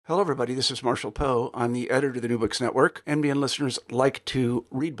Hello, everybody. This is Marshall Poe. I'm the editor of the New Books Network. NBN listeners like to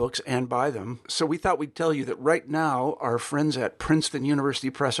read books and buy them. So we thought we'd tell you that right now, our friends at Princeton University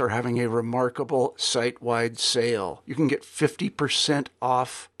Press are having a remarkable site-wide sale. You can get 50%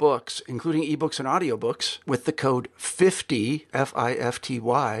 off books, including ebooks and audiobooks, with the code 50,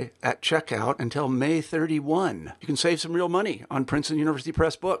 F-I-F-T-Y, at checkout until May 31. You can save some real money on Princeton University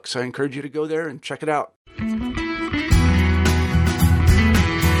Press books. I encourage you to go there and check it out.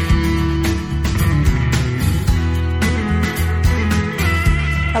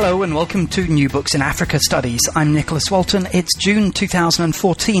 Hello and welcome to New Books in Africa Studies. I'm Nicholas Walton. It's June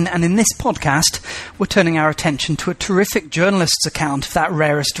 2014 and in this podcast we're turning our attention to a terrific journalist's account of that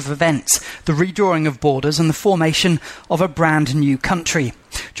rarest of events, the redrawing of borders and the formation of a brand new country.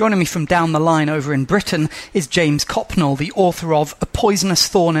 Joining me from down the line over in Britain is James Copnall, the author of A Poisonous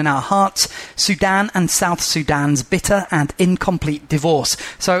Thorn in Our Hearts, Sudan and South Sudan's Bitter and Incomplete Divorce.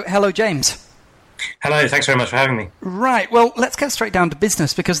 So, hello James. Hello, thanks very much for having me. Right, well, let's get straight down to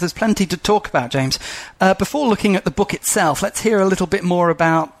business because there's plenty to talk about, James. Before looking at the book itself, let's hear a little bit more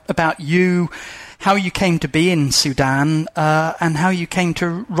about you, how you came to be in Sudan, and how you came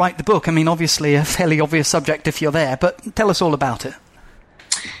to write the book. I mean, obviously a fairly obvious subject if you're there, but tell us all about it.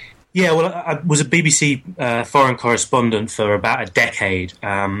 Yeah, well, I was a BBC foreign correspondent for about a decade,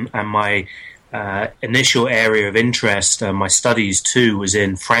 and my initial area of interest, my studies too, was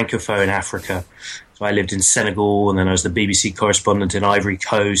in Francophone Africa. So I lived in Senegal, and then I was the BBC correspondent in Ivory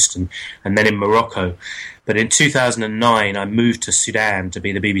Coast, and then in Morocco. But in 2009, I moved to Sudan to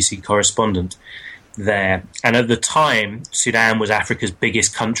be the BBC correspondent there. And at the time, Sudan was Africa's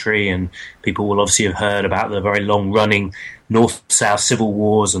biggest country, and people will obviously have heard about the very long-running North-South civil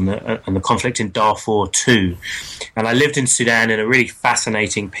wars and the conflict in Darfur too. And I lived in Sudan in a really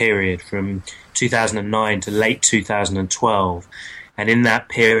fascinating period from 2009 to late 2012. And in that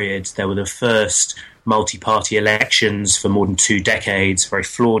period, there were the first multi-party elections for more than 2 decades, very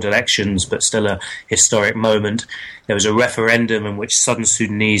flawed elections, but still a historic moment. There was a referendum in which Southern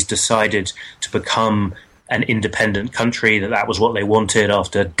Sudanese decided to become an independent country, that was what they wanted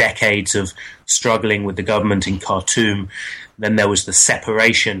after decades of struggling with the government in Khartoum. Then there was the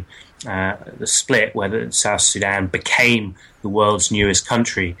separation, the split, where South Sudan became the world's newest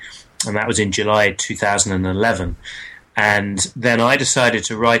country, and that was in July 2011. And then I decided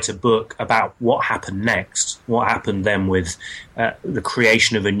to write a book about what happened next, what happened then with the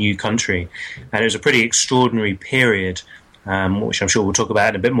creation of a new country. And it was a pretty extraordinary period, which I'm sure we'll talk about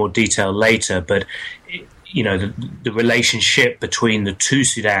in a bit more detail later, but the relationship between the two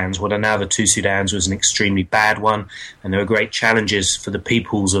Sudans, what are now the two Sudans, was an extremely bad one, and there were great challenges for the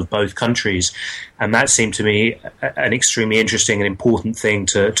peoples of both countries. And that seemed to me an extremely interesting and important thing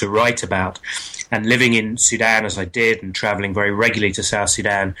to write about. And living in Sudan as I did, and traveling very regularly to South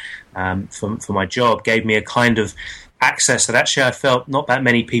Sudan for my job, gave me a kind of access that actually I felt not that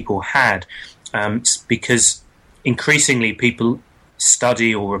many people had, because increasingly people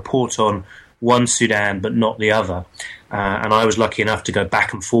study or report on one Sudan but not the other. And I was lucky enough to go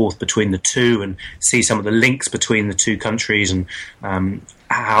back and forth between the two and see some of the links between the two countries and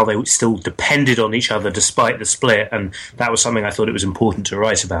how they still depended on each other despite the split. And that was something I thought it was important to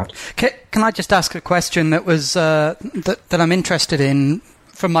write about. Can I just ask a question that was that I'm interested in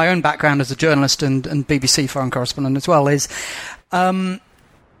from my own background as a journalist and BBC foreign correspondent as well, is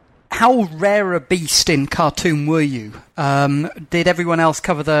how rare a beast in Khartoum were you? Did everyone else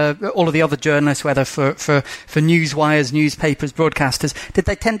cover all of the other journalists, whether for newswires, newspapers, broadcasters, did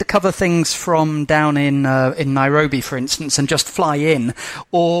they tend to cover things from down in Nairobi, for instance, and just fly in?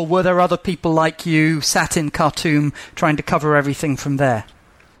 Or were there other people like you sat in Khartoum trying to cover everything from there?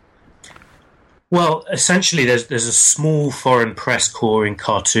 Well, essentially there's a small foreign press corps in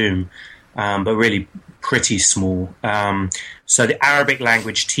Khartoum, but really pretty small. So the Arabic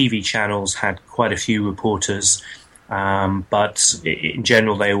language TV channels had quite a few reporters, but in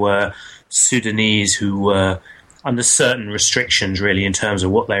general they were Sudanese who were under certain restrictions really in terms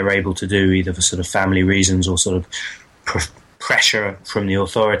of what they were able to do, either for sort of family reasons or sort of pressure from the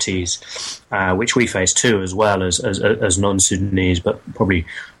authorities, which we face too as well as non-Sudanese, but probably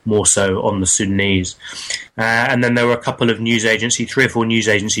more so on the Sudanese. And then there were a couple of 3 or 4 news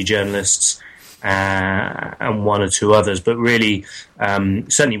agency journalists, and 1 or 2 others, but really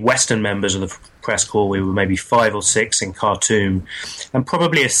certainly Western members of the press corps. We were maybe 5 or 6 in Khartoum, and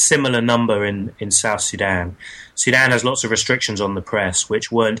probably a similar number in South Sudan. Sudan has lots of restrictions on the press,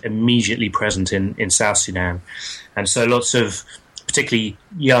 which weren't immediately present in South Sudan, and so lots of particularly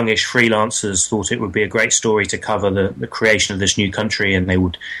youngish freelancers thought it would be a great story to cover the creation of this new country, and they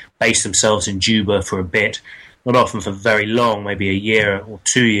would base themselves in Juba for a bit, not often for very long, maybe a year or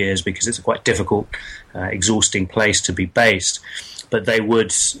 2 years, because it's a quite difficult, exhausting place to be based. But they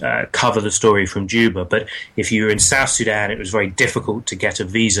would cover the story from Juba. But if you were in South Sudan, it was very difficult to get a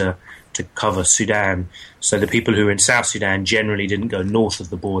visa to cover Sudan. So the people who were in South Sudan generally didn't go north of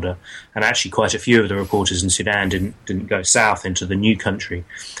the border, and actually quite a few of the reporters in Sudan didn't go south into the new country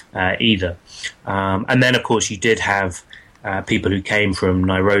either. And then, of course, you did have people who came from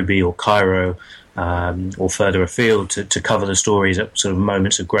Nairobi or Cairo or further afield to cover the stories at sort of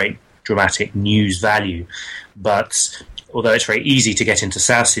moments of great dramatic news value. But although it's very easy to get into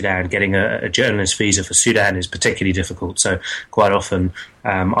South Sudan, getting a journalist visa for Sudan is particularly difficult. So quite often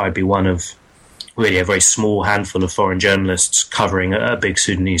I'd be one of really a very small handful of foreign journalists covering a big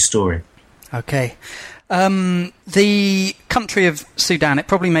Sudanese story. Okay. The country of Sudan, it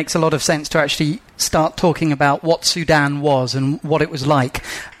probably makes a lot of sense to actually start talking about what Sudan was and what it was like.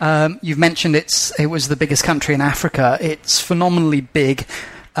 You've mentioned it was the biggest country in Africa. It's phenomenally big.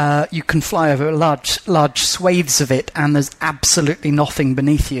 You can fly over large swathes of it, and there's absolutely nothing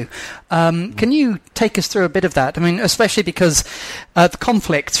beneath you. Can you take us through a bit of that? I mean, especially because the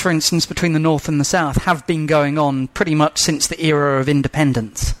conflicts, for instance, between the North and the South have been going on pretty much since the era of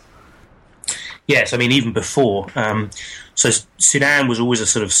independence. Yes, I mean, even before. So Sudan was always a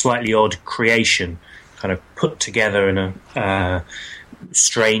sort of slightly odd creation, kind of put together in a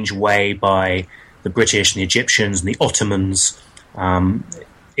strange way by the British and the Egyptians and the Ottomans.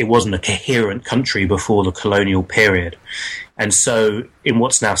 It wasn't a coherent country before the colonial period. And so in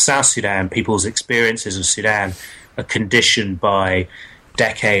what's now South Sudan, people's experiences of Sudan are conditioned by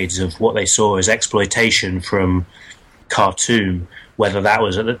decades of what they saw as exploitation from Khartoum, whether that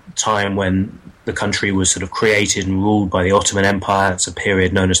was at the time when the country was sort of created and ruled by the Ottoman Empire. It's a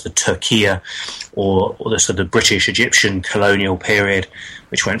period known as the Turkiya, or the sort of British-Egyptian colonial period,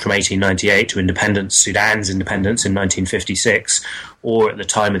 which went from 1898 to independence, Sudan's independence in 1956, or at the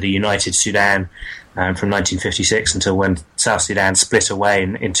time of the United Sudan from 1956 until when South Sudan split away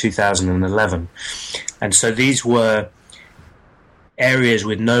in 2011. And so these were areas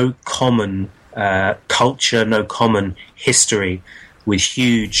with no common culture, no common history, with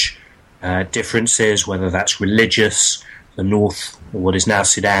huge differences, whether that's religious, the north, or what is now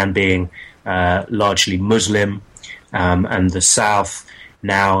Sudan, being largely Muslim, and the south,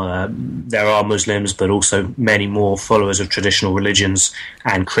 now there are Muslims, but also many more followers of traditional religions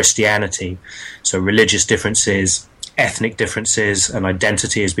and Christianity. So religious differences, ethnic differences, and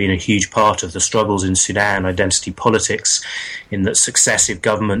identity has been a huge part of the struggles in Sudan, identity politics, in that successive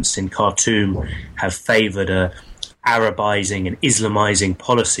governments in Khartoum have favoured a Arabizing and Islamizing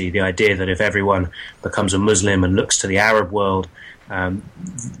policy, the idea that if everyone becomes a Muslim and looks to the Arab world,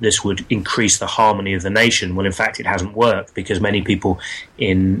 this would increase the harmony of the nation. Well, in fact, it hasn't worked, because many people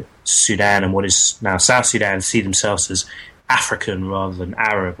in Sudan and what is now South Sudan see themselves as African rather than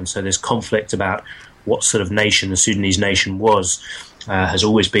Arab. And so this conflict about what sort of nation the Sudanese nation was has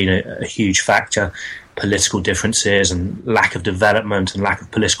always been a huge factor. Political differences and lack of development and lack of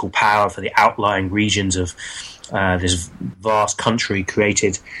political power for the outlying regions of this vast country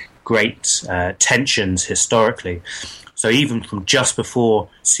created great tensions historically. So even from just before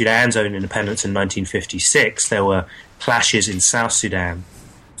Sudan's own independence in 1956, there were clashes in South Sudan.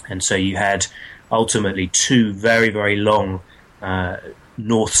 And so you had ultimately two very, very long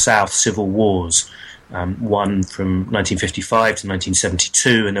north-south civil wars, one from 1955 to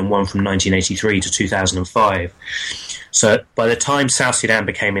 1972, and then one from 1983 to 2005. So by the time South Sudan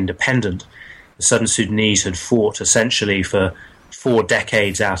became independent, the Southern Sudanese had fought essentially for 4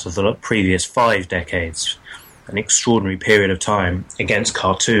 decades out of the previous 5 decades, an extraordinary period of time against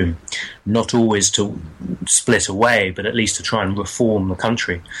Khartoum, not always to split away, but at least to try and reform the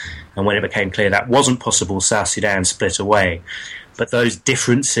country. And when it became clear that wasn't possible, South Sudan split away. But those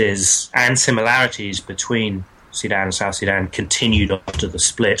differences and similarities between Sudan and South Sudan continued after the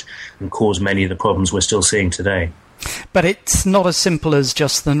split and caused many of the problems we're still seeing today. But it's not as simple as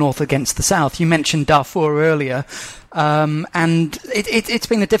just the north against the south. You mentioned Darfur earlier, and it's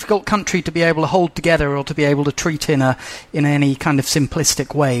been a difficult country to be able to hold together or to be able to treat in any kind of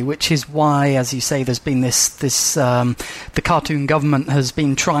simplistic way, which is why, as you say, there's been this the Khartoum government has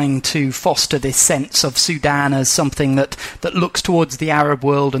been trying to foster this sense of Sudan as something that looks towards the Arab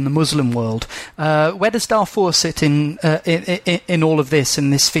world and the Muslim world. Where does Darfur sit in all of this,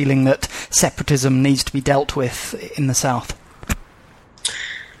 and this feeling that separatism needs to be dealt with in the south?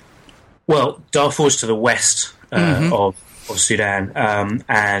 Well, Darfur's to the west of Sudan,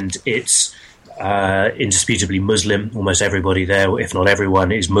 and it's indisputably Muslim. Almost everybody there, if not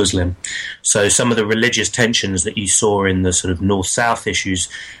everyone, is Muslim. So some of the religious tensions that you saw in the sort of north-south issues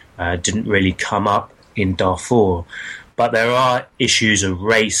didn't really come up in Darfur. But there are issues of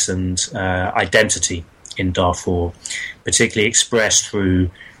race and identity in Darfur, particularly expressed through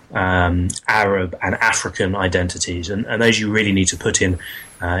Arab and African identities. And those you really need to put in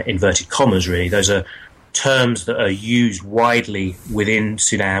inverted commas, really. Those are terms that are used widely within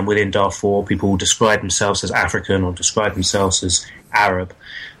Sudan, within Darfur. People describe themselves as African or describe themselves as Arab.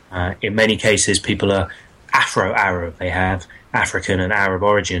 In many cases, people are Afro-Arab. They have African and Arab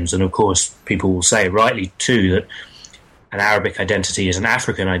origins. And of course, people will say, rightly too, that an Arabic identity is an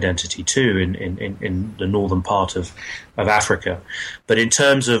African identity too in the northern part of Africa. But in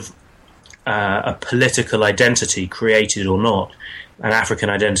terms of a political identity, created or not, an African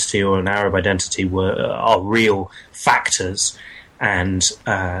identity or an Arab identity are real factors. And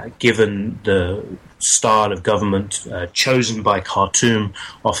given the style of government chosen by Khartoum,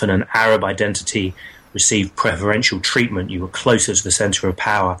 often an Arab identity received preferential treatment. You were closer to the center of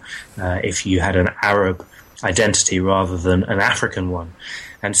power if you had an Arab identity rather than an African one.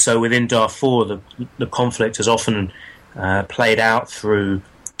 And so within Darfur, the conflict has often played out through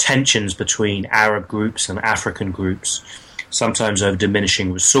tensions between Arab groups and African groups, sometimes over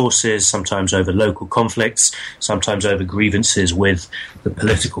diminishing resources, sometimes over local conflicts, sometimes over grievances with the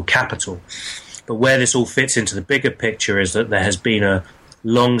political capital. But where this all fits into the bigger picture is that there has been a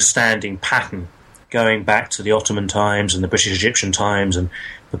long-standing pattern going back to the Ottoman times and the British Egyptian times and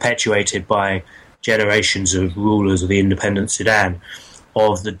perpetuated by generations of rulers of the independent Sudan,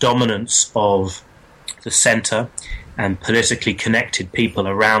 of the dominance of the centre and politically connected people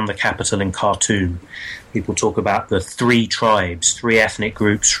around the capital in Khartoum. People talk about the three tribes, three ethnic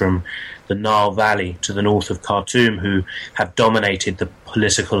groups from the Nile Valley to the north of Khartoum who have dominated the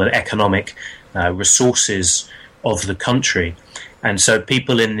political and economic resources of the country. And so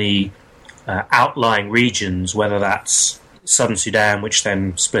people in the outlying regions, whether that's southern Sudan, which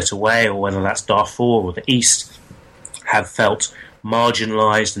then split away, or whether that's Darfur or the east, have felt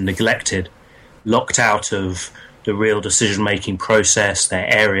marginalised and neglected, locked out of the real decision-making process. Their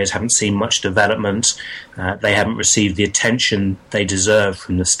areas haven't seen much development. They haven't received the attention they deserve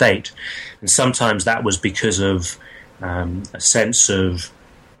from the state. And sometimes that was because of a sense of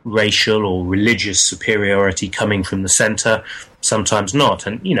racial or religious superiority coming from the centre, sometimes not.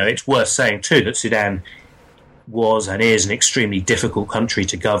 And, you know, it's worth saying too that Sudan was and is an extremely difficult country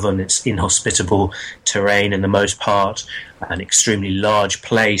to govern. It's inhospitable terrain in the most part, an extremely large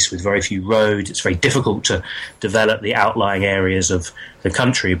place with very few roads. It's very difficult to develop the outlying areas of the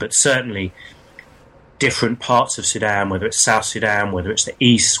country, but certainly different parts of Sudan, whether it's South Sudan, whether it's the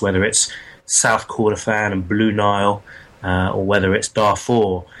east, whether it's South Kordofan and Blue Nile, or whether it's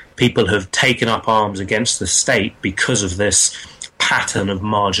Darfur, people have taken up arms against the state because of this pattern of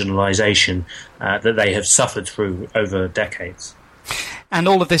marginalisation that they have suffered through over decades. And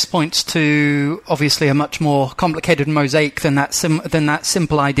all of this points to, obviously, a much more complicated mosaic than that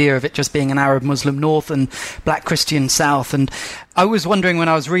simple idea of it just being an Arab Muslim north and black Christian south. And I was wondering when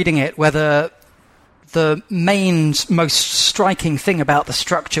I was reading it whether the main, most striking thing about the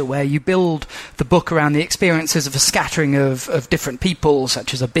structure, where you build the book around the experiences of a scattering of different people,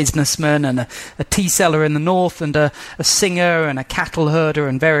 such as a businessman and a tea seller in the north and a singer and a cattle herder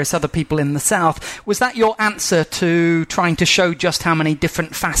and various other people in the south. Was that your answer to trying to show just how many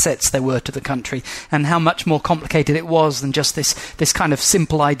different facets there were to the country and how much more complicated it was than just this kind of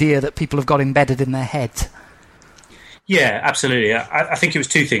simple idea that people have got embedded in their heads? Yeah, absolutely. I think it was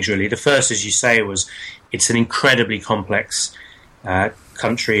two things, really. The first, as you say, was it's an incredibly complex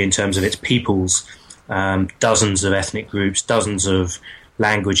country in terms of its peoples, dozens of ethnic groups, dozens of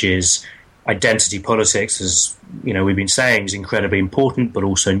languages. Identity politics, as you know, we've been saying, is incredibly important, but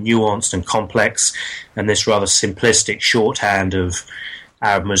also nuanced and complex. And this rather simplistic shorthand of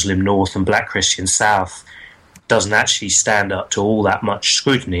Arab Muslim North and Black Christian South doesn't actually stand up to all that much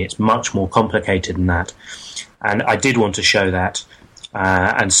scrutiny. It's much more complicated than that. And I did want to show that.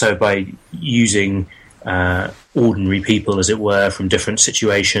 And so by using ordinary people, as it were, from different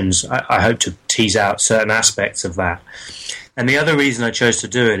situations, I hope to tease out certain aspects of that. And the other reason I chose to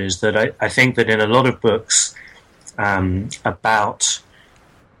do it is that I think that in a lot of books about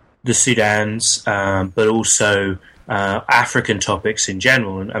the Sudans, but also African topics in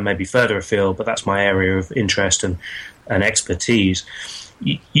general, and maybe further afield, but that's my area of interest and expertise,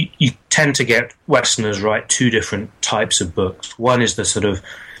 you tend to get Westerners write two different types of books. One is the sort of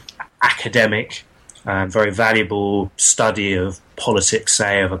academic, very valuable study of politics,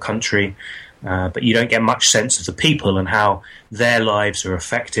 say, of a country, but you don't get much sense of the people and how their lives are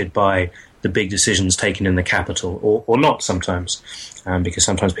affected by the big decisions taken in the capital, or not sometimes, because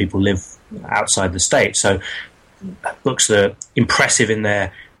sometimes people live outside the state. So books that are impressive in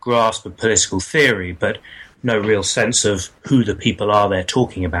their grasp of political theory, but no real sense of who the people are they're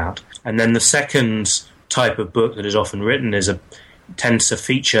talking about. And then the second type of book that is often written tends to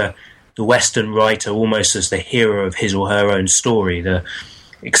feature the Western writer almost as the hero of his or her own story, the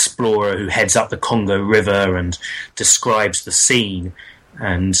explorer who heads up the Congo River and describes the scene,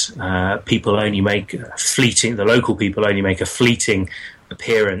 and the local people only make a fleeting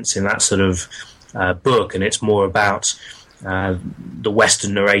appearance in that sort of book, and it's more about the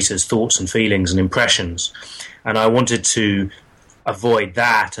Western narrator's thoughts and feelings and impressions. And I wanted to avoid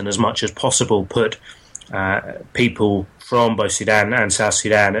that, and as much as possible put people from both Sudan and South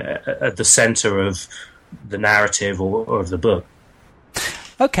Sudan at the centre of the narrative or of the book.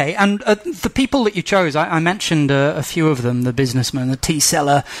 Okay, and the people that you chose, I mentioned a few of them: the businessman, the tea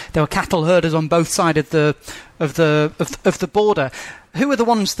seller. There were cattle herders on both sides of the border. Who were the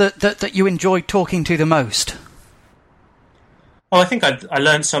ones that you enjoyed talking to the most? Well, I think I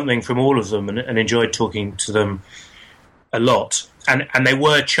learned something from all of them and enjoyed talking to them a lot. And they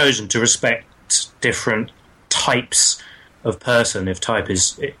were chosen to respect different types of person, if type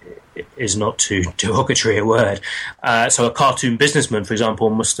is not too derogatory a word. So a cartoon businessman, for example,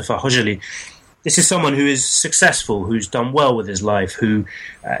 Mustafa Hojali, this is someone who is successful, who's done well with his life, who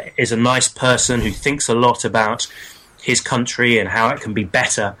is a nice person, who thinks a lot about his country and how it can be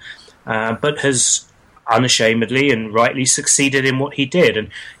better, but has unashamedly and rightly succeeded in what he did. And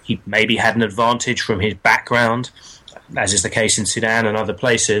he maybe had an advantage from his background, as is the case in Sudan and other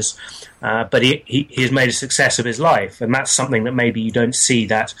places, but he has made a success of his life, and that's something that maybe you don't see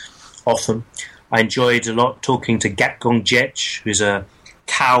that often. I enjoyed a lot talking to Gatgong Jech, who's a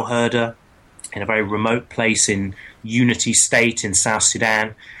cow herder in a very remote place in Unity State in South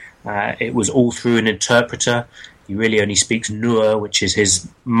Sudan. It was all through an interpreter. He really only speaks Nuer, which is his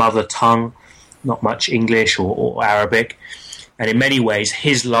mother tongue, not much English or Arabic. And in many ways,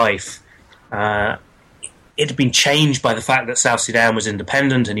 his life, it had been changed by the fact that South Sudan was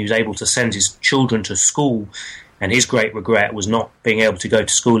independent and he was able to send his children to school. And his great regret was not being able to go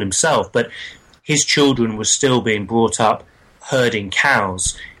to school himself, but his children were still being brought up herding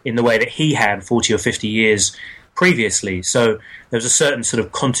cows in the way that he had 40 or 50 years previously. So there was a certain sort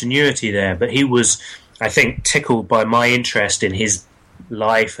of continuity there, but he was, I think, tickled by my interest in his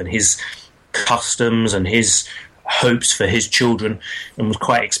life and his customs and his hopes for his children, and was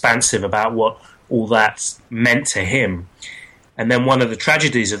quite expansive about what all that meant to him. And then one of the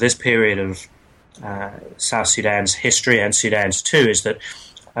tragedies of this period of South Sudan's history, and Sudan's too, is that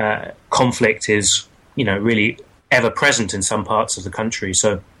conflict is, really ever present in some parts of the country.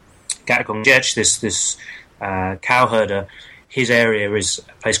 So Gatgong Jech, this cow herder, his area is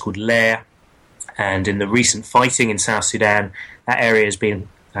a place called Lair, and in the recent fighting in South Sudan, that area has been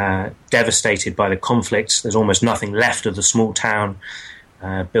devastated by the conflicts. There's almost nothing left of the small town.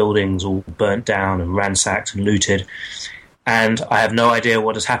 Buildings all burnt down and ransacked and looted. And I have no idea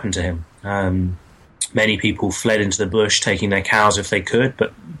what has happened to him. Many people fled into the bush, taking their cows if they could,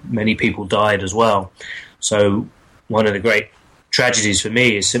 but many people died as well. So one of the great tragedies for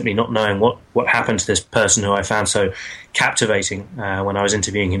me is simply not knowing what happened to this person who I found so captivating when I was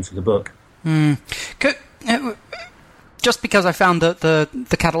interviewing him for the book. Just because I found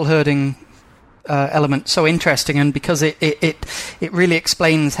the cattle herding element so interesting, and because it really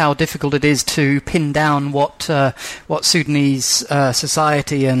explains how difficult it is to pin down what Sudanese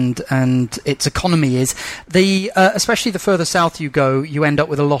society and its economy is. Especially the further south you go, you end up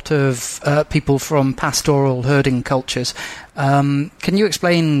with a lot of people from pastoral herding cultures. Can you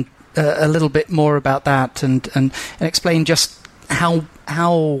explain a little bit more about that and explain just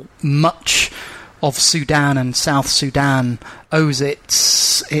how much of Sudan and South Sudan owes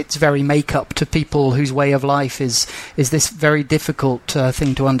its very makeup to people whose way of life is this very difficult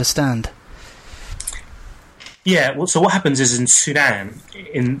thing to understand? Yeah, well, so what happens is in Sudan,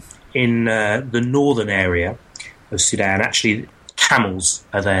 in the northern area of Sudan, actually camels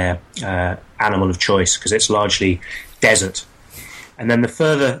are their animal of choice because it's largely desert. And then the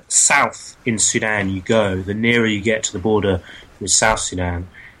further south in Sudan you go, the nearer you get to the border with South Sudan,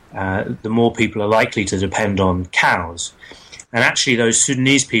 the more people are likely to depend on cows. And actually those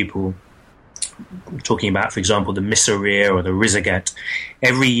Sudanese people, talking about, for example, the Miseria or the Rizagat,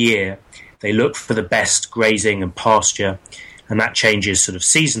 every year they look for the best grazing and pasture, and that changes sort of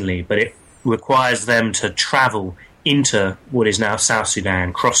seasonally, but it requires them to travel into what is now South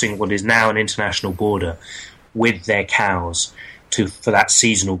Sudan, crossing what is now an international border with their cows for that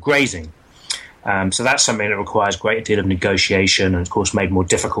seasonal grazing. So that's something that requires a great deal of negotiation, and of course made more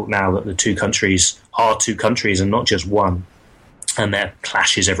difficult now that the two countries are two countries and not just one. And there are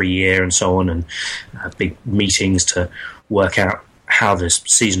clashes every year and so on, and big meetings to work out how this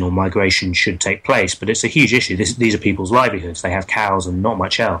seasonal migration should take place, but it's a huge issue. These are people's livelihoods. They have cows and not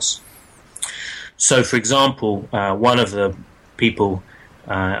much else. So, for example, one of the people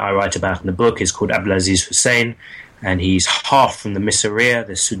I write about in the book is called Abdulaziz Hussein, and he's half from the Misriya,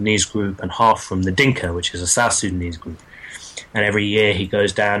 the Sudanese group, and half from the Dinka, which is a South Sudanese group. And every year he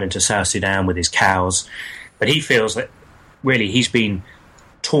goes down into South Sudan with his cows, but he feels that really he's been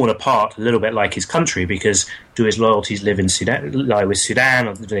torn apart a little bit like his country, because do his loyalties lie with Sudan,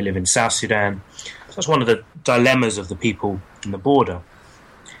 or do they live in South Sudan? So that's one of the dilemmas of the people in the border.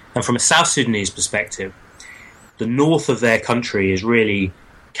 And from a South Sudanese perspective, the north of their country is really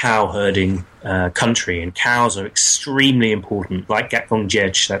cow herding country, and cows are extremely important, like Gatgong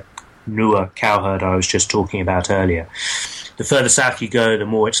Jech, that Nua cow herd I was just talking about earlier. The further south you go, the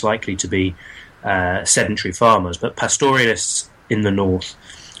more it's likely to be sedentary farmers, but pastoralists in the north,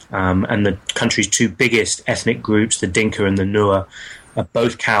 and the country's two biggest ethnic groups, the Dinka and the Nua, are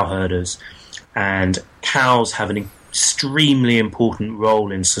both cow herders, and cows have an extremely important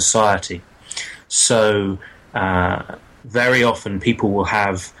role in society. So very often people will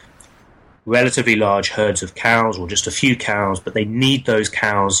have relatively large herds of cows or just a few cows, but they need those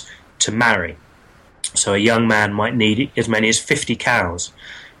cows to marry. So a young man might need as many as 50 cows,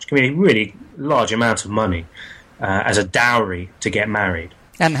 which can be a really large amount of money as a dowry to get married.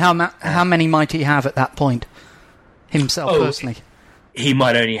 And how many might he have at that point, himself personally? He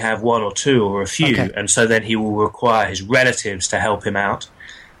might only have one or two or a few, okay. And so then he will require his relatives to help him out,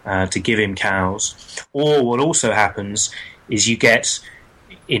 to give him cows. Or what also happens is you get,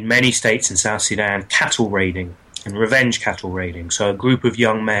 in many states in South Sudan, cattle raiding and revenge cattle raiding. So a group of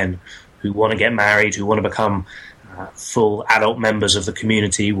young men who want to get married, who want to become full adult members of the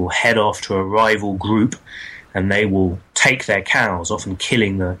community, will head off to a rival group, and they will take their cows, often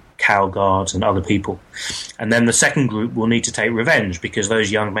killing the cow guards and other people. And then the second group will need to take revenge, because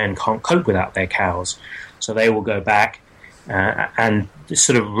those young men can't cope without their cows. So they will go back, and this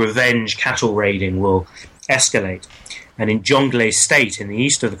sort of revenge cattle raiding will escalate. And in Jonglei State, in the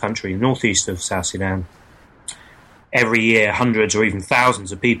east of the country, northeast of South Sudan, every year hundreds or even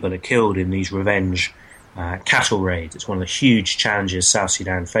thousands of people are killed in these revenge cattle raids. It's one of the huge challenges South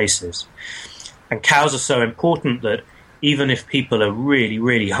Sudan faces. And cows are so important that even if people are really,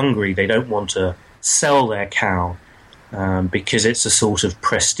 really hungry, they don't want to sell their cow because it's a sort of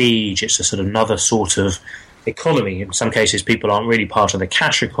prestige, it's a sort of another sort of economy. In some cases, people aren't really part of the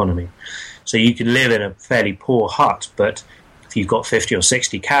cash economy. So you can live in a fairly poor hut, but if you've got 50 or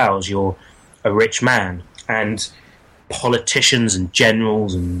 60 cows, you're a rich man. And politicians and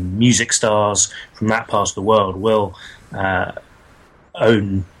generals and music stars from that part of the world will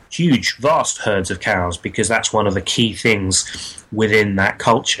own huge, vast herds of cows, because that's one of the key things within that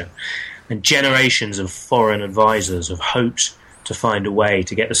culture. And generations of foreign advisors have hoped to find a way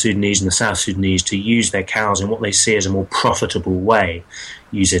to get the Sudanese and the South Sudanese to use their cows in what they see as a more profitable way,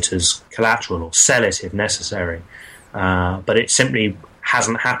 use it as collateral or sell it if necessary. But it simply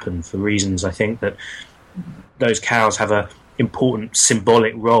hasn't happened for reasons, I think, that those cows have an important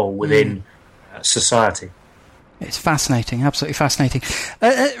symbolic role within society. It's fascinating, absolutely fascinating.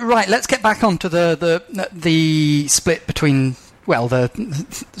 Right, let's get back onto the split between, well, the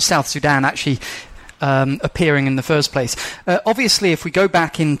South Sudan actually appearing in the first place. Obviously, if we go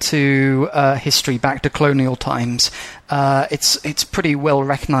back into history, back to colonial times, it's pretty well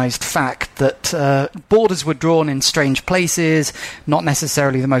recognised fact that borders were drawn in strange places, not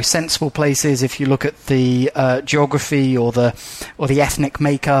necessarily the most sensible places. If you look at the geography or the ethnic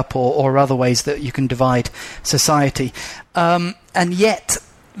makeup or other ways that you can divide society, and yet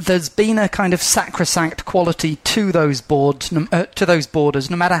there's been a kind of sacrosanct quality to those borders,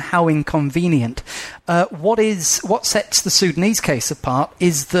 no matter how inconvenient. What sets the Sudanese case apart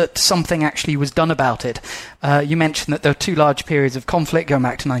is that something actually was done about it. You mentioned that there are two large periods of conflict going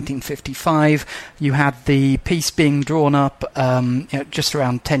back to 1955. You had the peace being drawn up just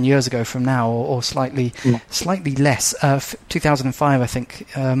around 10 years ago from now, or slightly less, 2005, I think.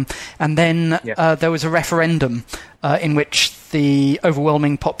 And then there was a referendum in which the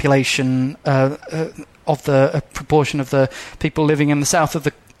overwhelming population of the proportion of the people living in the south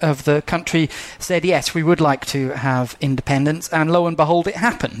of the country said, yes, we would like to have independence, and lo and behold, it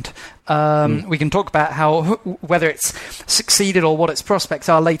happened. We can talk about whether it's succeeded or what its prospects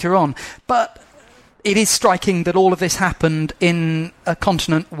are later on, but it is striking that all of this happened in a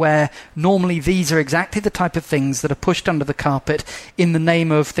continent where normally these are exactly the type of things that are pushed under the carpet in the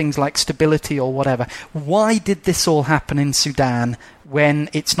name of things like stability or whatever. Why did this all happen in Sudan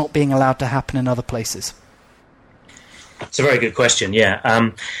when it's not being allowed to happen in other places? It's a very good question, yeah.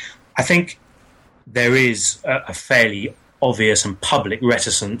 I think there is a fairly obvious and public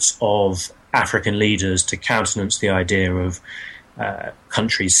reticence of African leaders to countenance the idea of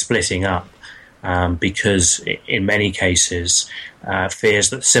countries splitting up, because in many cases fears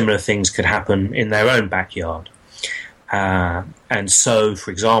that similar things could happen in their own backyard. And so,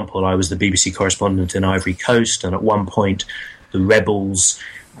 for example, I was the BBC correspondent in Ivory Coast, and at one point the rebels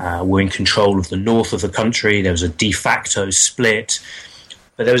were in control of the north of the country. There was a de facto split,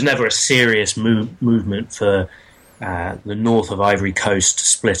 but there was never a serious movement for the north of Ivory Coast to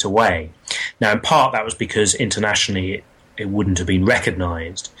split away. Now, in part, that was because internationally it wouldn't have been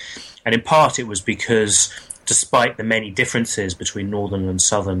recognised. And in part, it was because, despite the many differences between northern and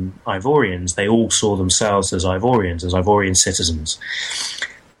southern Ivorians, they all saw themselves as Ivorian citizens.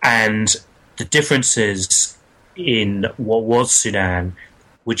 And the differences in what was Sudan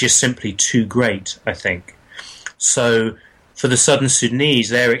were just simply too great, I think. So for the southern Sudanese,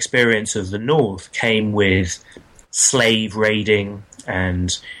 their experience of the north came with slave raiding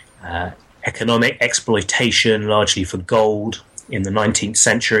and economic exploitation, largely for gold, in the 19th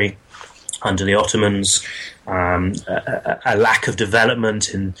century under the Ottomans, a lack of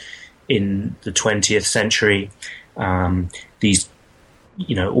development in the 20th century, these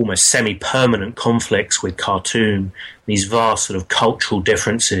almost semi-permanent conflicts with Khartoum, these vast sort of cultural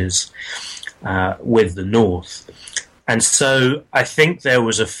differences with the north. And so I think there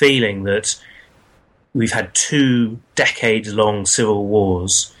was a feeling that we've had 2 decades-long civil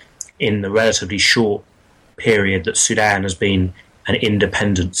wars in the relatively short period that Sudan has been an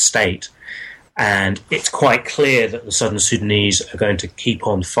independent state. And it's quite clear that the southern Sudanese are going to keep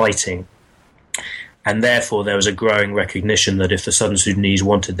on fighting. And therefore, there was a growing recognition that if the southern Sudanese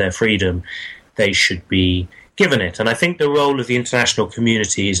wanted their freedom, they should be given it. And I think the role of the international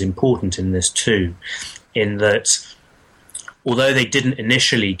community is important in this too, in that although they didn't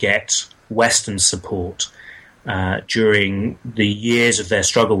initially get Western support during the years of their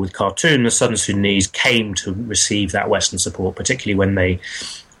struggle with Khartoum, the southern Sudanese came to receive that Western support, particularly when they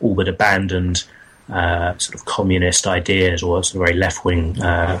all but abandoned sort of communist ideas, or sort of very left-wing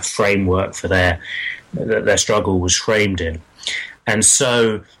framework for their struggle was framed in. And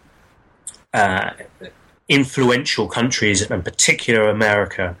so influential countries, in particular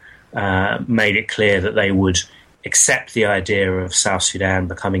America, made it clear that they would accept the idea of South Sudan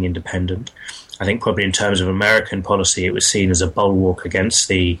becoming independent. I think probably in terms of American policy, it was seen as a bulwark against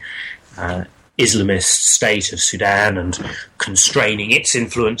the Islamist state of Sudan and constraining its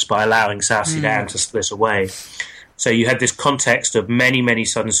influence by allowing South Sudan to split away. So you had this context of many, many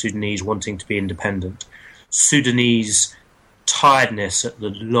southern Sudanese wanting to be independent, Sudanese tiredness at the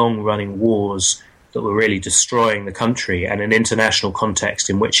long-running wars that were really destroying the country, and an international context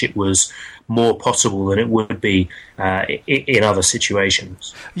in which it was more possible than it would be in other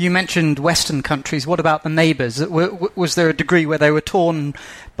situations. You mentioned Western countries. What about the neighbours? Was there a degree where they were torn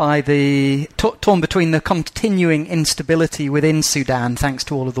between the continuing instability within Sudan, thanks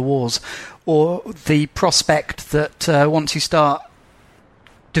to all of the wars, or the prospect that once you start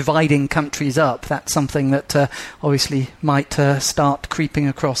dividing countries up, that's something that obviously might start creeping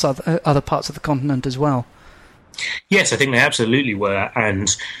across other parts of the continent as well? Yes, I think they absolutely were.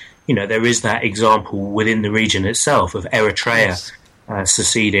 And, there is that example within the region itself of Eritrea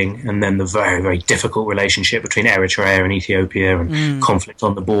seceding, and then the very, very difficult relationship between Eritrea and Ethiopia, and conflict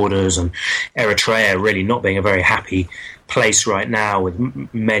on the borders, and Eritrea really not being a very happy place right now with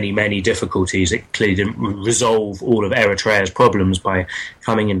many, many difficulties. It clearly didn't resolve all of Eritrea's problems by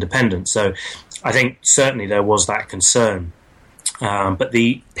becoming independent. So I think certainly there was that concern. But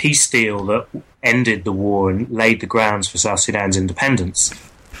the peace deal that ended the war and laid the grounds for South Sudan's independence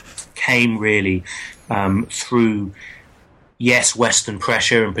came really through, yes, Western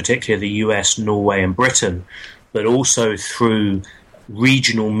pressure, in particular the US, Norway and Britain, but also through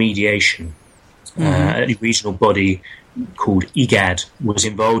regional mediation. A regional body called IGAD was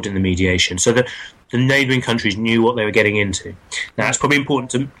involved in the mediation, so that the neighbouring countries knew what they were getting into. Now, it's probably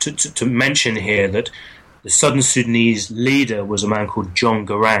important to mention here that the southern Sudanese leader was a man called John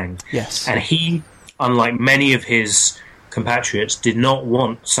Garang. Yes. And he, unlike many of his compatriots, did not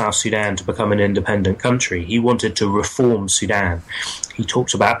want South Sudan to become an independent country. He wanted to reform Sudan. He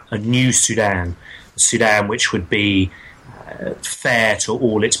talked about a new Sudan, a Sudan which would be fair to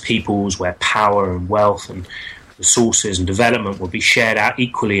all its peoples, where power and wealth and resources and development would be shared out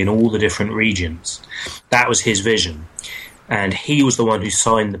equally in all the different regions. That was his vision. And he was the one who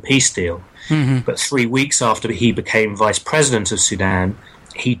signed the peace deal. But 3 weeks after he became vice president of Sudan,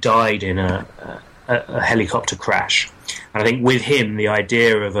 he died in a helicopter crash. And I think with him, the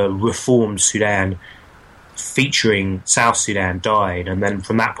idea of a reformed Sudan featuring South Sudan died, and then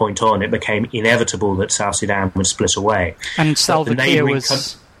from that point on, it became inevitable that South Sudan would split away. And Salva Kiir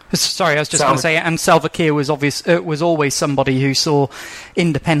was... Sorry, I was just going to say, and Salva Kiir was always somebody who saw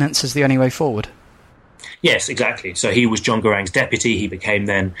independence as the only way forward. Yes, exactly. So he was John Garang's deputy. He became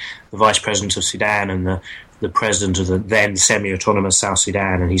then the vice president of Sudan and the president of the then semi-autonomous South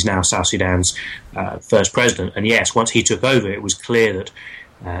Sudan, and he's now South Sudan's first president. And yes, once he took over, it was clear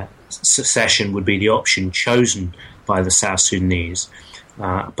that secession would be the option chosen by the South Sudanese.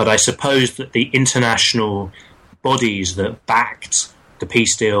 But I suppose that the international bodies that backed the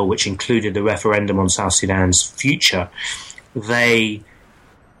peace deal, which included the referendum on South Sudan's future, they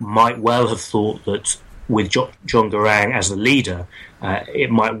might well have thought that with John Garang as the leader,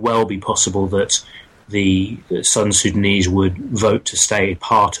 it might well be possible that the Southern Sudanese would vote to stay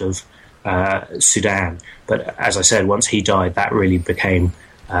part of Sudan. But as I said, once he died, that really became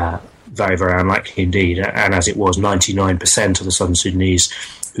very, very unlikely indeed. And as it was, 99% of the Southern Sudanese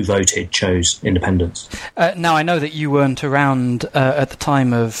who voted chose independence. Now, I know that you weren't around at the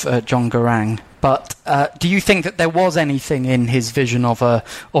time of John Garang, but do you think that there was anything in his vision of a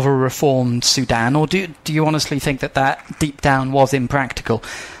reformed Sudan, or do you honestly think that deep down was impractical,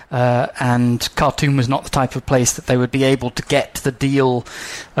 and Khartoum was not the type of place that they would be able to get the deal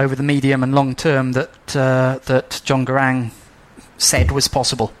over the medium and long term that John Garang said was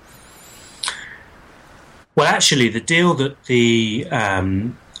possible? Well, actually, the deal that the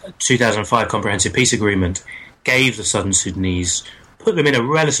 2005 Comprehensive Peace Agreement gave the Southern Sudanese put them in a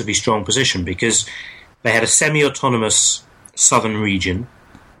relatively strong position, because they had a semi-autonomous southern region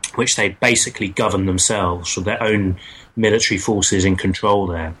which they basically governed themselves with their own military forces in control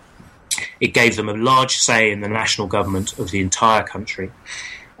there. It gave them a large say in the national government of the entire country,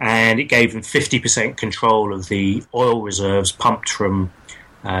 and it gave them 50% control of the oil reserves pumped from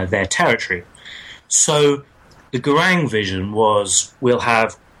their territory. So the Garang vision was, we'll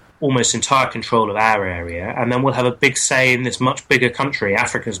have almost entire control of our area, and then we'll have a big say in this much bigger country,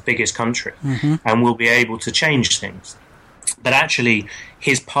 Africa's biggest country, and we'll be able to change things. But actually,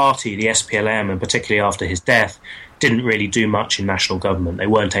 his party, the SPLM, and particularly after his death, didn't really do much in national government. They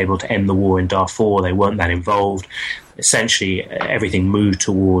weren't able to end the war in Darfur. They weren't that involved. Essentially, everything moved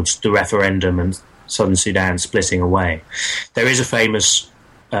towards the referendum and Southern Sudan splitting away. There is a famous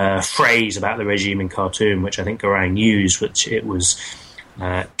phrase about the regime in Khartoum, which I think Garang used, which it was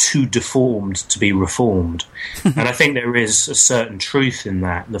too deformed to be reformed. And I think there is a certain truth in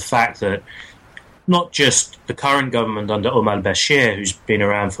that. The fact that not just the current government under Omar al-Bashir, who's been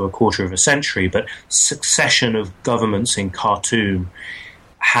around for a quarter of a century, but succession of governments in Khartoum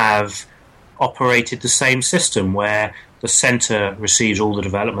have operated the same system, where the centre receives all the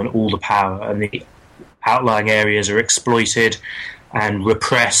development, all the power, and the outlying areas are exploited and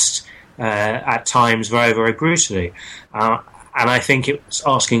repressed at times very, very brutally. And I think it's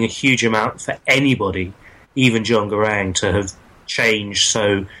asking a huge amount for anybody, even John Garang, to have changed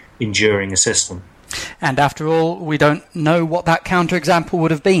so enduring a system. And after all, we don't know what that counterexample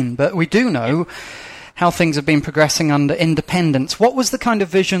would have been, but we do know how things have been progressing under independence. What was the kind of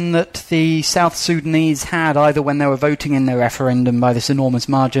vision that the South Sudanese had, either when they were voting in their referendum by this enormous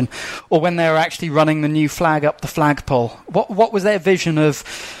margin, or when they were actually running the new flag up the flagpole? What was their vision of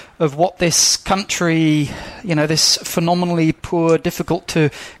what this country, this phenomenally poor, difficult to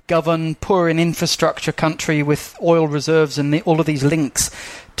govern, poor in infrastructure country with oil reserves and all of these links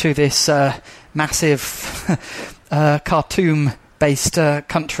to this massive Khartoum-based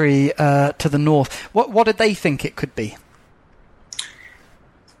country to the north? What did they think it could be?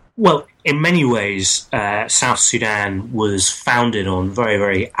 Well, in many ways, South Sudan was founded on very,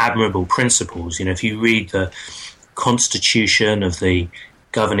 very admirable principles. If you read the constitution of the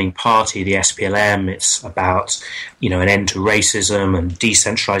governing party, the SPLM, it's about, an end to racism and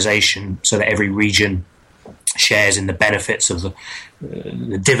decentralization so that every region shares in the benefits of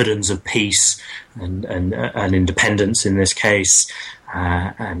the dividends of peace and independence in this case,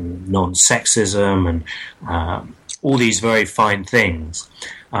 and non-sexism and all these very fine things.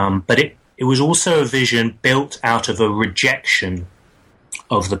 But it was also a vision built out of a rejection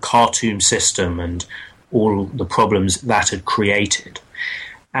of the Khartoum system and all the problems that had created.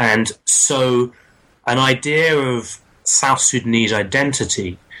 And so an idea of South Sudanese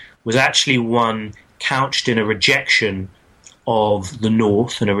identity was actually one couched in a rejection of the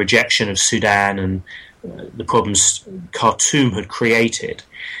North and a rejection of Sudan and the problems Khartoum had created.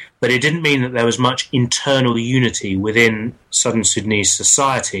 But it didn't mean that there was much internal unity within Southern Sudanese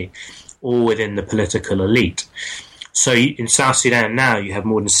society or within the political elite. So in South Sudan now, you have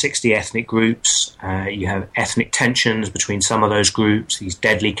more than 60 ethnic groups. You have ethnic tensions between some of those groups, these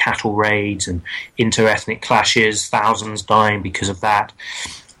deadly cattle raids and inter-ethnic clashes, thousands dying because of that.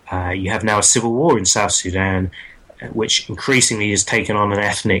 You have now a civil war in South Sudan, which increasingly has taken on an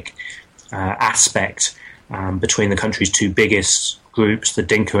ethnic aspect between the country's two biggest groups, the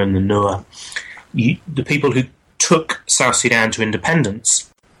Dinka and the Nuer. The people who took South Sudan to independence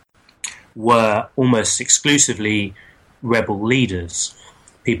were almost exclusively rebel leaders,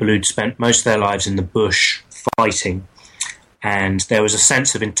 people who'd spent most of their lives in the bush fighting, and there was a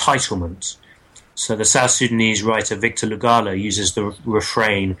sense of entitlement. So the South Sudanese writer Victor Lugala uses the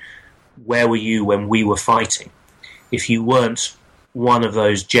refrain, "Where were you when we were fighting?" If you weren't one of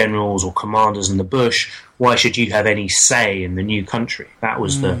those generals or commanders in the bush, why should you have any say in the new country? That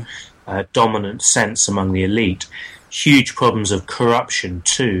was the dominant sense among the elite. Huge problems of corruption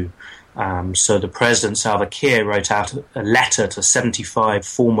too. So the President Salva Kiir wrote out a letter to 75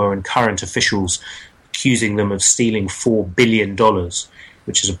 former and current officials accusing them of stealing $4 billion,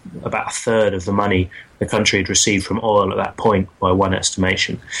 which is about a third of the money the country had received from oil at that point, by one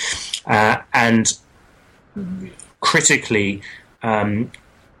estimation. And critically,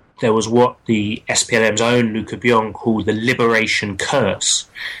 there was what the SPLM's own Luca Bion called the liberation curse.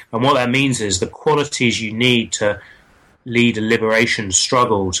 And what that means is the qualities you need to lead a liberation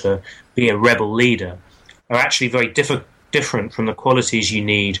struggle, to be a rebel leader, are actually very different from the qualities you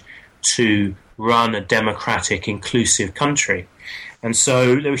need to run a democratic, inclusive country. And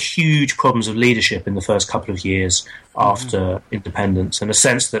so there were huge problems of leadership in the first couple of years after independence, in a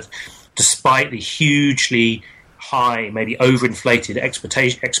sense that despite the hugely high, maybe overinflated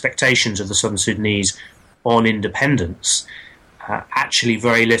expectations of the Southern Sudanese on independence, actually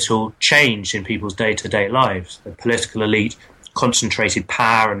very little changed in people's day-to-day lives. The political elite concentrated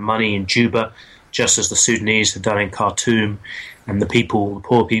power and money in Juba, just as the Sudanese had done in Khartoum, and the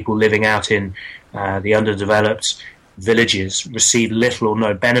poor people living out in the underdeveloped villages received little or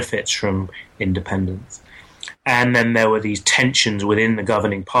no benefits from independence. And then there were these tensions within the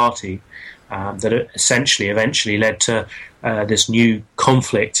governing party that eventually led to this new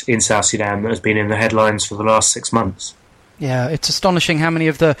conflict in South Sudan that has been in the headlines for the last 6 months. Yeah, it's astonishing how many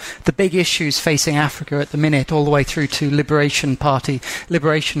of the big issues facing Africa at the minute, all the way through to liberation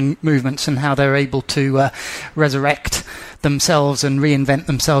movements, and how they're able to resurrect themselves and reinvent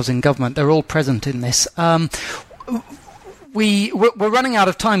themselves in government. They're all present in this. We're running out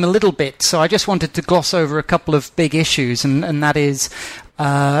of time a little bit, so I just wanted to gloss over a couple of big issues, and that is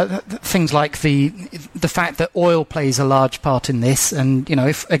things like the fact that oil plays a large part in this. And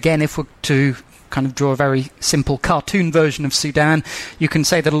if we're to kind of draw a very simple cartoon version of Sudan, you can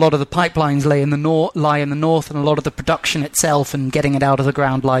say that a lot of the pipelines lie in the north, and a lot of the production itself and getting it out of the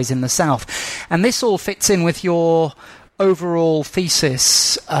ground lies in the south. And this all fits in with your overall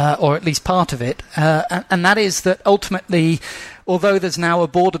thesis, or at least part of it, and that is that ultimately, although there's now a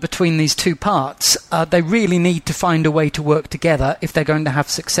border between these two parts, they really need to find a way to work together if they're going to have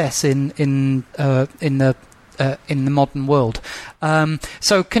success in the modern world.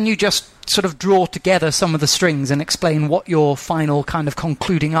 So can you just sort of draw together some of the strings and explain what your final kind of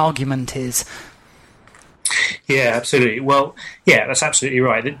concluding argument is? Yeah, absolutely. Well, yeah, that's absolutely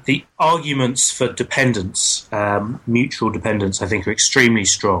right. The arguments for dependence, mutual dependence, I think are extremely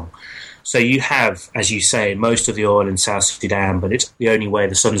strong. So you have, as you say, most of the oil in South Sudan, but it's the only way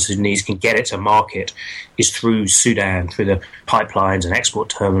the Southern Sudanese can get it to market is through Sudan, through the pipelines and export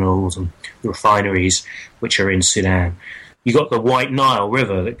terminals and the refineries which are in Sudan. You've got the White Nile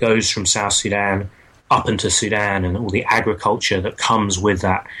River that goes from South Sudan up into Sudan, and all the agriculture that comes with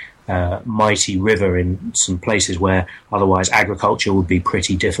that mighty river in some places where otherwise agriculture would be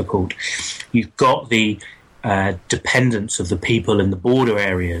pretty difficult. You've got the dependence of the people in the border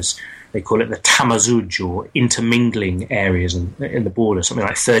areas. They call it the Tamazuj, or intermingling areas in the border. Something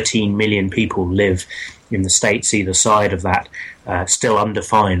like 13 million people live in the states either side of that still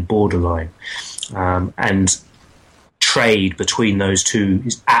undefined borderline. And trade between those two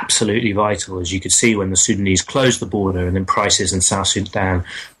is absolutely vital, as you could see when the Sudanese closed the border and then prices in South Sudan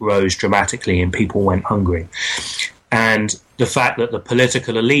rose dramatically and people went hungry. And the fact that the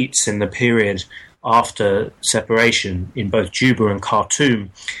political elites in the period after separation in both Juba and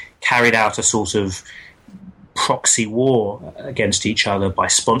Khartoum carried out a sort of proxy war against each other by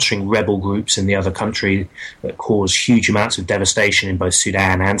sponsoring rebel groups in the other country that caused huge amounts of devastation in both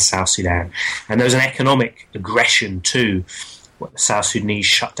Sudan and South Sudan. And there was an economic aggression too. The South Sudanese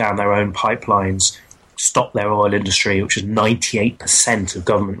shut down their own pipelines, stop their oil industry, which is 98% of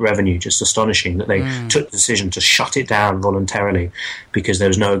government revenue. Just astonishing that they took the decision to shut it down voluntarily because there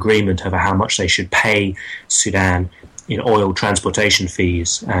was no agreement over how much they should pay Sudan in oil transportation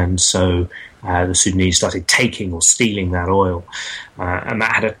fees. And so the Sudanese started taking or stealing that oil. And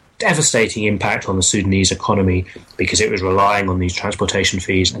that had a devastating impact on the Sudanese economy because it was relying on these transportation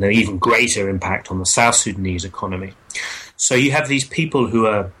fees, and an even greater impact on the South Sudanese economy. So you have these people who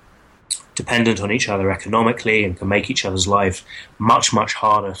are dependent on each other economically and can make each other's life much, much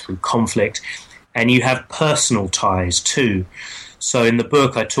harder through conflict. And you have personal ties too. So in the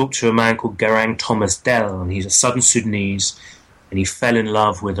book, I talked to a man called Garang Thomas Dell, and he's a Southern Sudanese, and he fell in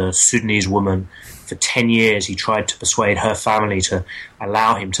love with a Sudanese woman. For 10 years, he tried to persuade her family to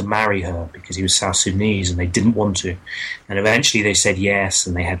allow him to marry her because he was South Sudanese, and they didn't want to. And eventually they said yes,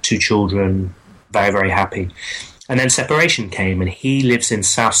 and they had 2 children, very, very happy. And then separation came, and he lives in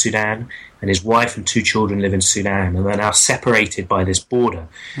South Sudan, and his wife and 2 children live in Sudan, and they're now separated by this border,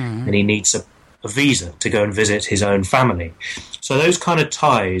 and he needs a visa to go and visit his own family. So those kind of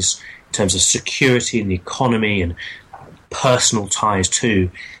ties, in terms of security and the economy and personal ties too,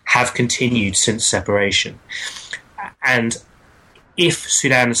 have continued since separation. And if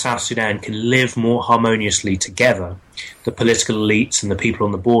Sudan and South Sudan can live more harmoniously together, the political elites and the people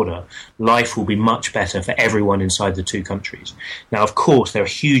on the border, life will be much better for everyone inside the 2 countries. Now, of course, there are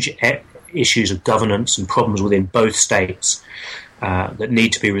huge issues of governance and problems within both states that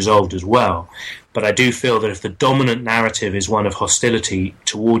need to be resolved as well. But I do feel that if the dominant narrative is one of hostility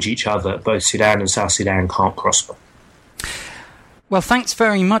towards each other, both Sudan and South Sudan can't prosper. Well, thanks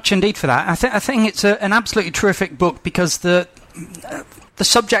very much indeed for that. I think it's an absolutely terrific book because the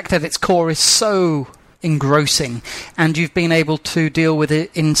subject at its core is so engrossing, and you've been able to deal with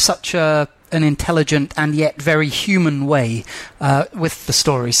it in such an intelligent and yet very human way with the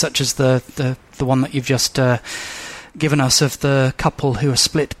stories, such as the one that you've just given us of the couple who are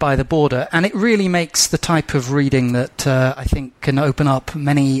split by the border. And it really makes the type of reading that I think can open up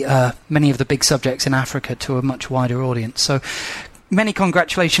many of the big subjects in Africa to a much wider audience. So many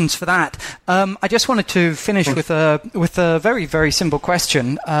congratulations for that. I just wanted to finish with a very, very simple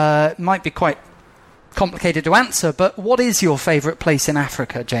question. It might be quite complicated to answer, but what is your favourite place in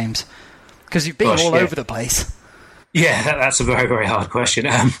Africa, James? Because you've been all over the place. Yeah, that's a very, very hard question.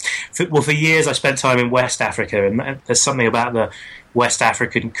 For years I spent time in West Africa, and there's something about the West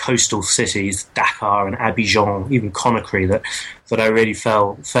African coastal cities, Dakar and Abidjan, even Conakry, that I really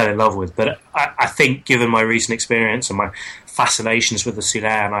fell in love with. But I think, given my recent experience and my fascinations with the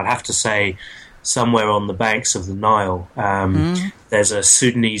Sudan, I'd have to say somewhere on the banks of the Nile. There's a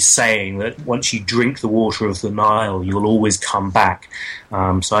Sudanese saying that once you drink the water of the Nile, you'll always come back.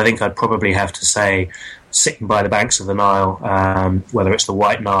 So I think I'd probably have to say sitting by the banks of the Nile, whether it's the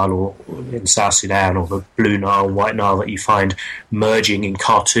White Nile or in South Sudan, or the Blue Nile, White Nile that you find merging in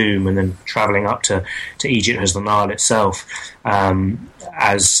Khartoum and then travelling up to Egypt as the Nile itself,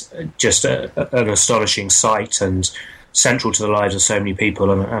 as just an astonishing sight and central to the lives of so many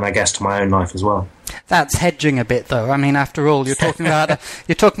people, and I guess to my own life as well. That's hedging a bit, though. I mean, after all, you're talking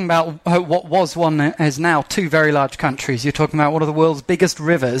about what was one is now 2 very large countries. You're talking about one of the world's biggest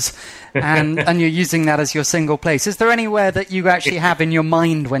rivers, and you're using that as your single place. Is there anywhere that you actually have in your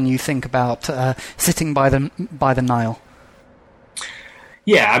mind when you think about sitting by the Nile?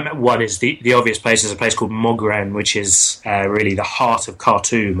 Yeah, one is the obvious place is a place called Mogren, which is really the heart of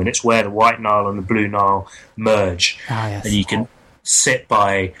Khartoum, and it's where the White Nile and the Blue Nile merge. Ah, yes. And you can sit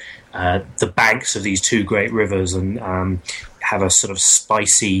by the banks of these 2 great rivers and have a sort of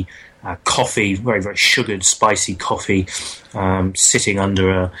spicy coffee, very, very sugared, spicy coffee, sitting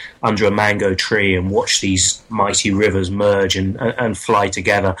under a mango tree and watch these mighty rivers merge and fly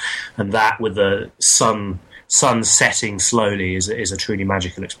together. And that, with the sun setting slowly, is a truly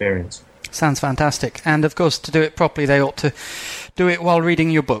magical experience. Sounds fantastic. And of course, to do it properly, they ought to do it while reading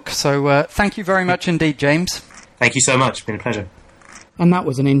your book. So thank you very much indeed, James. Thank you so much. It's been a pleasure. And that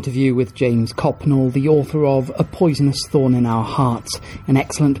was an interview with James Copnall, the author of A Poisonous Thorn in Our Hearts, an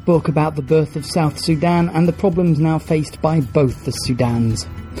excellent book about the birth of South Sudan and the problems now faced by both the Sudans.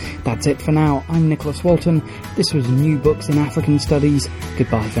 That's it for now. I'm Nicholas Walton. This was New Books in African Studies.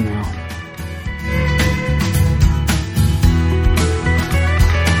 Goodbye for now.